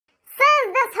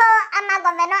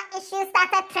Governor issue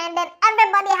started trending,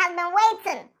 everybody has been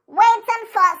waiting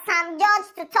for Sam George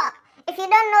to talk. If you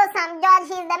don't know Sam George,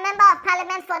 he's the member of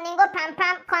parliament for Ningo Pram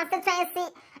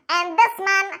constituency, and this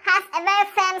man has a very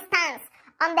firm stance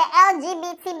on the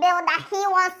LGBT bill that he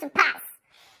wants to pass.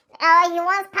 He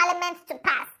wants parliament to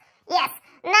pass. Yes.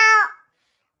 Now,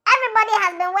 everybody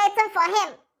has been waiting for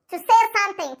him to say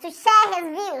something, to share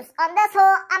his views on this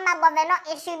whole Governor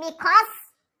issue, because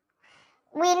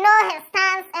we know his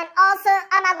stance, and also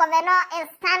Governor is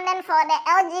standing for the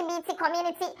LGBT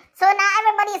community. So now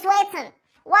everybody is waiting.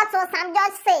 What will Sam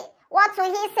George say? What will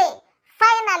he say?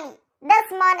 Finally, this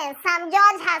morning, Sam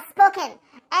George has spoken,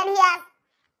 and he has,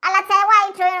 I'll tell you why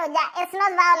you throwing Oja. It's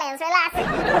not violence, relax.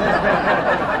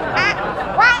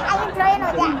 Why are you throwing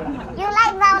Oja? You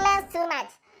like violence too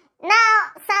much.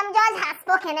 Now, Sam George has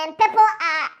spoken, and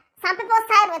some people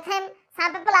side with him,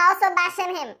 some people are also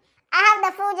bashing him. I have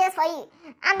the full gist for you.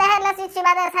 I'm the Headless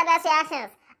YouTuber, this is Headless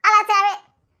Reactions. I'll tell you,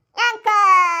 Yanka!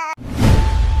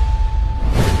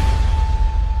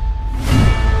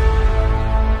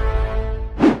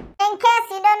 In case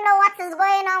you don't know what is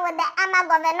going on with the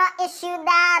Governor issue, there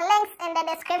are links in the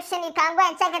description. You can go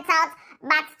and check it out.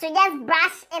 But to just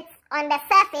brush it on the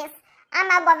surface,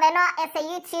 Governor is a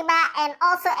YouTuber and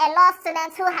also a law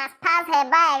student who has passed her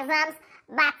bar exams,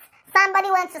 but somebody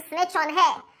went to snitch on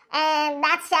her, and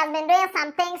that she has been doing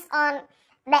some things on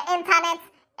the internet,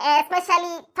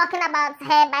 especially talking about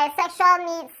her bisexual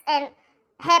needs and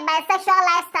her bisexual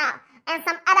lifestyle and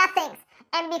some other things.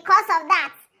 And because of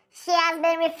that, she has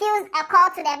been refused a call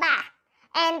to the bar,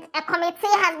 and a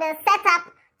committee has been set up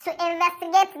to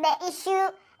investigate the issue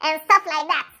and stuff like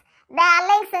that. There are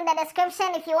links in the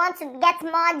description if you want to get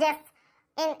more just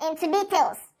into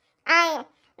details.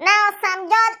 Now, Sam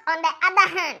George, on the other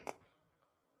hand,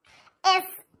 is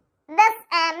this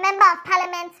member of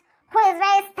parliament who is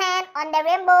very stern on the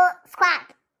Rainbow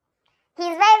Squad.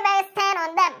 He's very stern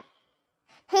on them.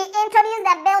 He introduced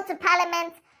the bill to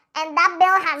parliament, and that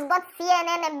bill has got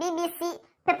CNN and BBC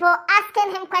people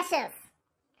asking him questions.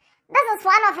 This is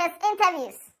one of his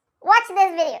interviews. Watch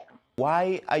this video.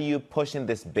 Why are you pushing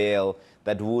this bill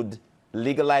that would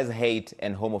legalize hate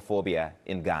and homophobia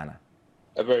in Ghana?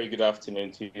 A very good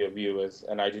afternoon to your viewers,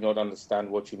 and I do not understand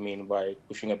what you mean by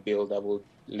pushing a bill that will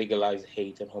legalize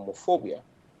hate and homophobia.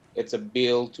 It's a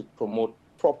bill to promote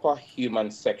proper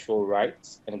human sexual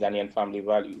rights and Ghanaian family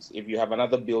values. If you have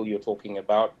another bill you're talking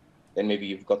about, then maybe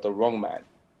you've got the wrong man.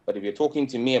 But if you're talking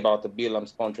to me about the bill I'm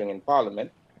sponsoring in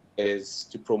Parliament, it is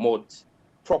to promote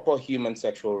proper human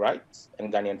sexual rights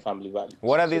and Ghanaian family values.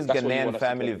 What are these Ghanaian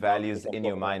family values in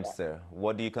your mind, sir?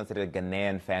 What do you consider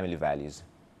Ghanaian family values?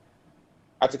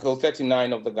 Article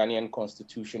 39 of the Ghanaian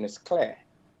Constitution is clear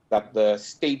that the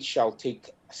state shall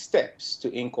take steps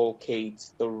to inculcate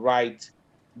the right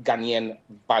Ghanaian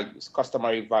values,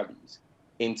 customary values,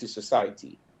 into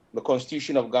society. The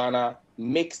Constitution of Ghana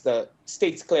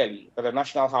states clearly that the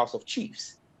National House of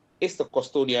Chiefs is the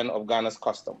custodian of Ghana's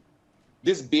custom.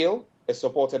 This bill is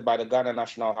supported by the Ghana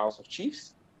National House of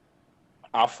Chiefs.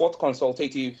 Our fourth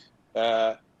consultative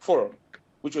forum,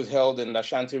 which was held in the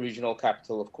Ashanti regional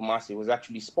capital of Kumasi, was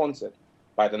actually sponsored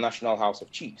by the National House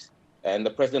of Chiefs. And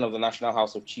the president of the National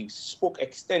House of Chiefs spoke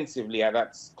extensively at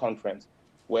that conference,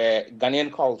 where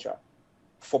Ghanaian culture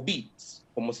forbids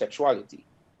homosexuality.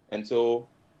 And so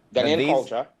Ghanaian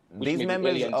culture... These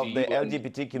members of the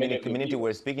LGBT community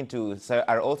we're speaking to, sir,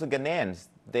 are also Ghanaians.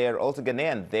 They are also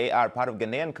Ghanaian. They are part of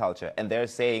Ghanaian culture, and they're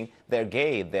saying they're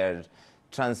gay, they're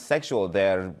transsexual,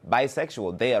 they're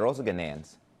bisexual. They are also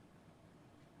Ghanaians.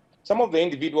 Some of the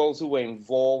individuals who were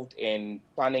involved in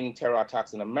planning terror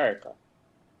attacks in America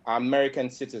are American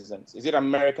citizens. Is it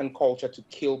American culture to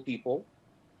kill people?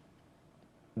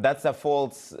 That's a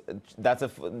false,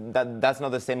 that's not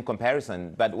the same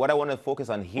comparison. But what I want to focus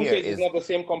on here is... It's not the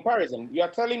same comparison. You are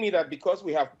telling me that because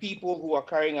we have people who are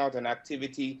carrying out an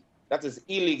activity that is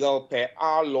illegal per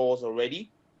our laws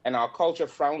already, and our culture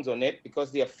frowns on it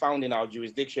because they are found in our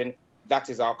jurisdiction, that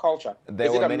is our culture. There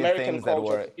were many things that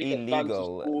were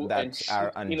illegal that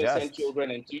are unjust. Innocent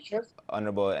children and teachers?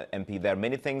 Honorable MP, there are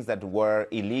many things that were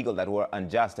illegal, that were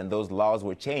unjust, and those laws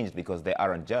were changed because they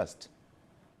are unjust.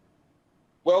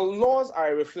 Well, laws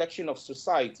are a reflection of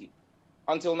society.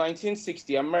 Until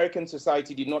 1960, American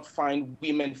society did not find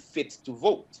women fit to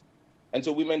vote. And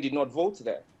so women did not vote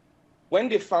there. When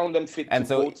they found them fit to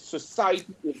vote,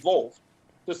 society evolved.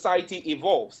 Society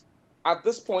evolves. At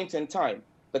this point in time,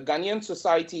 the Ghanaian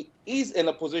society is in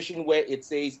a position where it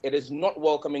says it is not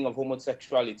welcoming of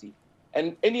homosexuality.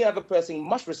 And any other person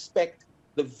must respect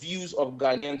the views of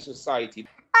Ghanaian society.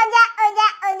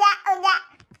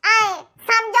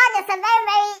 Sam George is a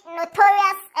very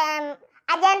notorious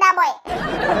agenda boy.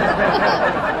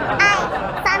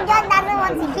 Sam George doesn't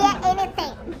want to hear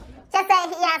anything. Just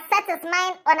that he has set his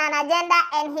mind on an agenda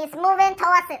and he's moving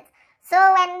towards it. So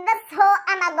when this whole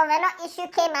Amagoveno issue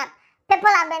came up, people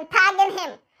have been tagging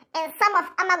him in some of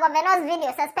Amagoveno's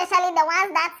videos, especially the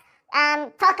ones that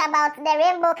talk about the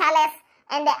rainbow colors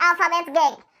and the alphabet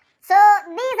gang. So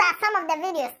these are some of the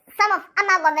videos, some of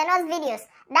Amagoveno's videos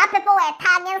that people were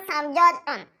tagging Sam George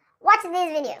on. Watch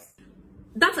these videos.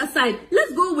 That aside,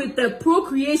 let's go with the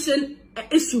procreation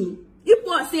issue.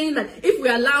 People are saying that if we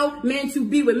allow men to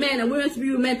be with men and women to be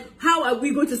with men, how are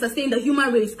we going to sustain the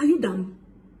human race? Are you dumb?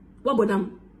 What about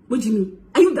dumb? What do you mean?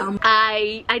 Are you dumb?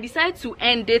 I decided to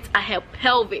end it at her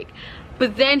pelvic,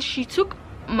 but then she took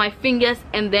my fingers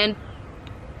and then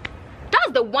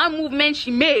that's the one movement she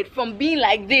made from being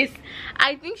like this.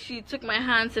 I think she took my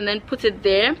hands and then put it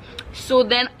there. So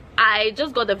then I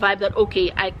just got the vibe that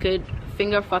okay, I could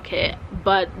finger fuck her,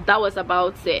 but that was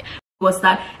about it. Was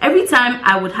that every time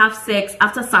I would have sex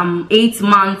after some 8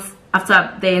 months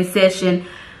after the insertion,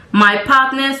 my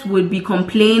partners would be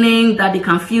complaining that they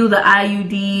can feel the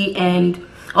IUD,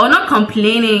 or not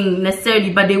complaining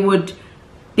necessarily, but they would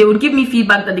give me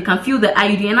feedback that they can feel the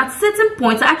IUD, and at certain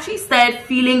points I actually started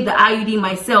feeling the IUD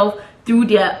myself through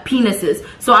their penises.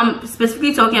 So I'm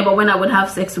specifically talking about when I would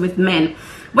have sex with men.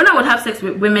 When I would have sex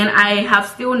with women, I have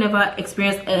still never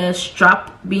experienced a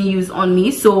strap being used on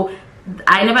me, so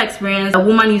I never experienced a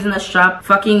woman using a strap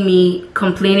fucking me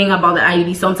complaining about the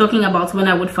IUD. So I'm talking about when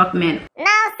I would fuck men.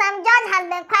 Now Sam George has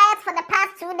been quiet for the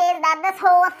past 2 days that this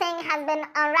whole thing has been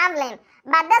unraveling,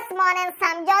 but this morning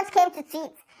Sam George came to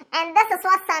tweet, and this is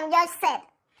what Sam George said.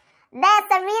 There's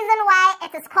a reason why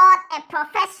it is called a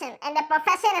profession, and the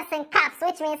profession is in caps,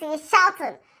 which means he is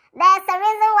shouting. There's a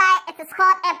reason why it is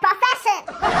called a profession.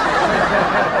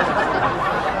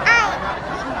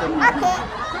 Okay.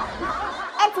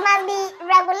 It must be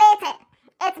regulated.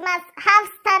 It must have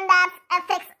standards,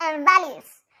 ethics, and values.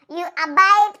 You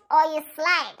abide or you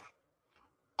slide.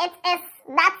 It is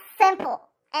that simple.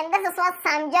 And this is what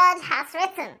Sam George has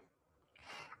written.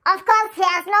 Of course, he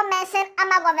has not mentioned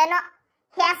Amagoveno.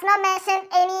 He has not mentioned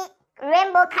any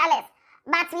rainbow colors.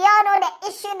 But we all know the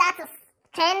issue that is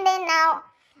trending now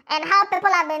and how people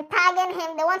have been tagging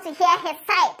him. They want to hear his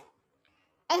side.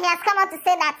 And he has come out to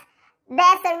say that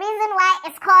there's a reason why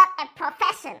it's called a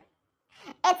profession.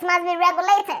 It must be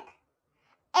regulated.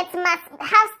 It must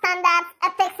have standards,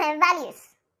 ethics, and values.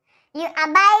 You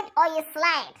abide or you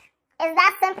slide. It's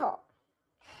that simple.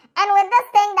 And with this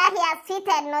thing that he has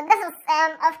tweeted, this is,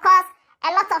 of course, a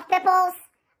lot of people's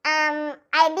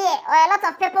idea or a lot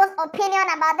of people's opinion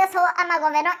about this whole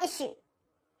Amagoveno issue.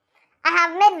 I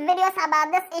have made videos about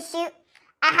this issue.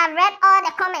 I have read all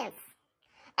the comments.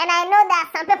 And I know there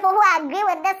are some people who agree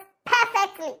with this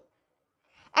perfectly.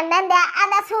 And then there are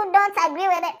others who don't agree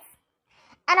with it.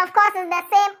 And of course, it's the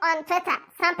same on Twitter.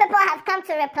 Some people have come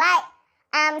to reply,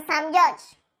 Sam George.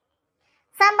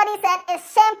 Somebody said it's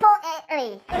shameful.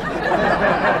 Hey,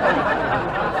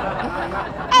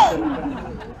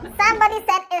 somebody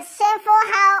said it's shameful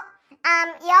how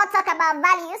y'all talk about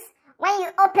values when you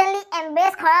openly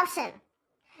embrace corruption.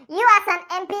 You as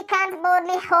an MP can't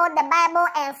boldly hold the Bible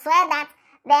and swear that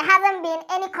there hasn't been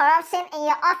any corruption in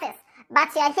your office, but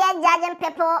you're here judging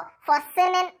people for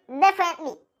sinning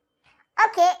differently.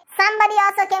 Okay, somebody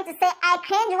also came to say, I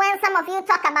cringe when some of you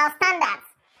talk about standards.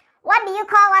 What do you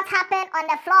call what happened on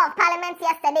the floor of Parliament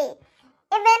yesterday?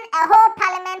 Even a whole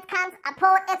Parliament can't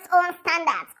uphold its own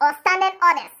standards or standing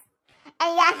orders.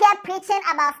 And you are here preaching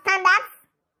about standards?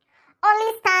 Only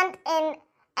stand in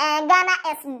Ghana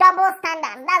is double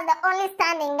standards. That's the only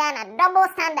stand in Ghana, double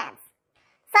standards.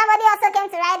 Somebody also came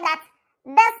to write that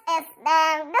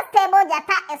this table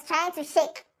Jata is trying to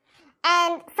shake.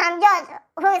 And Sam George,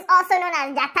 who is also known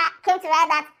as Jata, came to write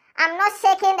that I'm not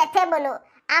shaking the table,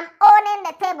 I'm owning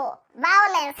the table.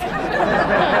 Violence.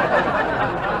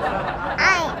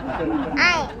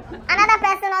 Another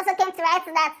person also came to write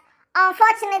that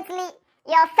unfortunately,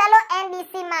 your fellow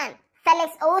NDC man,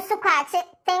 Felix Owusu-Kwakye,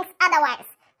 thinks otherwise.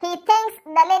 He thinks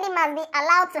the lady must be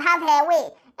allowed to have her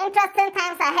way. Interesting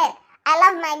times ahead. I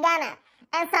love my Ghana.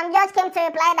 And Sam George came to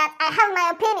reply that I have my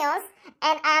opinions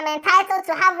and I am entitled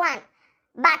to have one.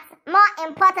 But more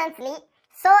importantly,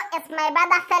 so is my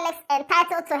brother Felix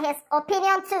entitled to his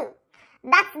opinion too.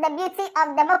 That's the beauty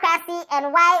of democracy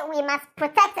and why we must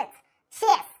protect it.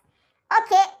 Cheers.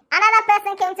 Okay, another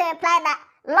person came to reply that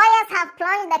lawyers have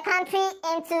plunged the country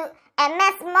into a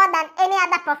mess more than any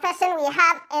other profession we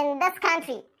have in this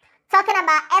country. Talking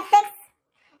about ethics,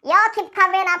 y'all keep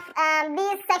covering up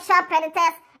these sexual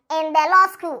predators in the law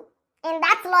school, in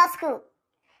that law school.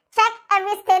 Check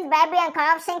every state bribery and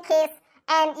corruption case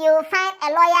and you'll find a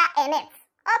lawyer in it.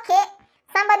 Okay.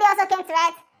 Somebody also came to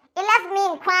write, it left me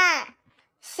in qua.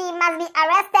 She must be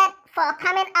arrested for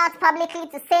coming out publicly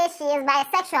to say she is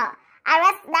bisexual.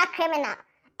 Arrest that criminal.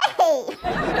 Hey!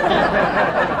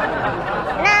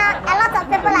 Now, a lot of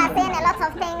people are saying a lot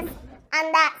of things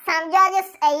under Sam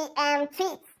George's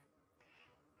tweets.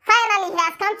 Finally, he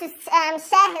has come to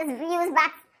share his views,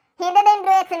 but he didn't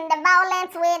do it in the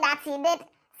violent way that he did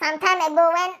some time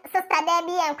ago when Sister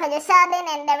Debbie and Kojo Sheldon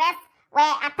and the rest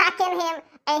were attacking him,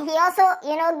 and he also,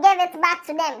 gave it back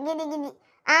to them, giddy giddy.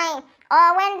 Or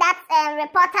when that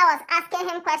reporter was asking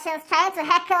him questions, trying to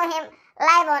heckle him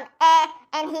live on air,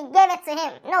 and he gave it to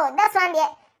him. No, this one there,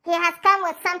 he has come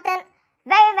with something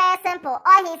very, very simple.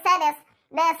 All he said is,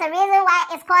 there's a reason why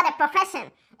it's called a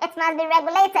profession. It must be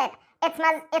regulated. It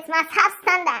must have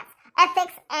standards,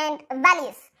 ethics, and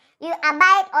values. You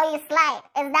abide or you slide.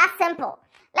 It's that simple.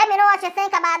 Let me know what you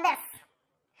think about this.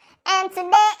 And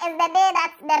today is the day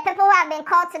that the people who have been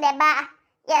called to the bar,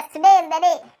 yes, today is the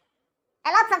day. A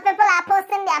lot of people are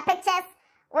posting their pictures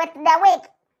with the wig.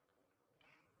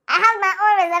 I have my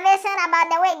own reservation about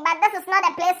the wig, but this is not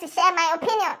a place to share my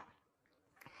opinion.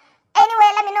 Anyway,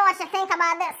 let me know what you think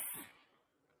about this.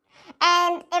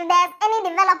 And if there's any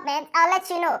development, I'll let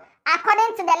you know.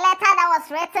 According to the letter that was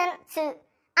written to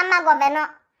Ama Governor,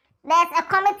 there's a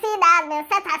committee that has been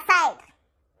set aside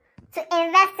to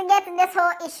investigate this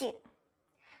whole issue.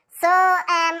 So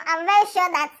I'm very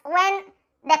sure that when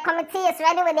the committee is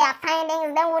ready with their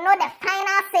findings, then we'll know the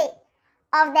final say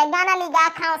of the Ghana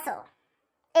Legal Council,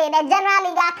 the General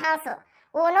Legal Council.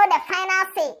 We will know the final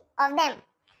say of them.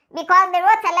 Because they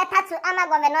wrote a letter to Ama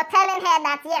Governor telling her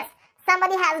that yes,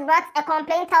 somebody has brought a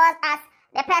complaint towards us.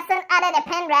 The person added a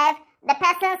pen drive. The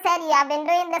person said you have been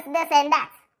doing this, and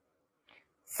that.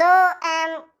 So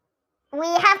we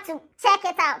have to check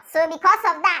it out. So because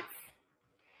of that,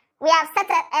 we have set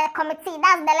a committee.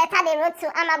 That's the letter they wrote to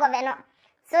Ama Governor.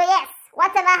 So yes,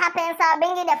 whatever happens, I'll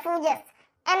bring you the full gist.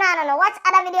 And I don't know, watch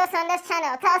other videos on this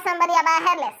channel. Tell somebody about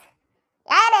Headless.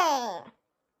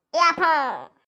 Yeah,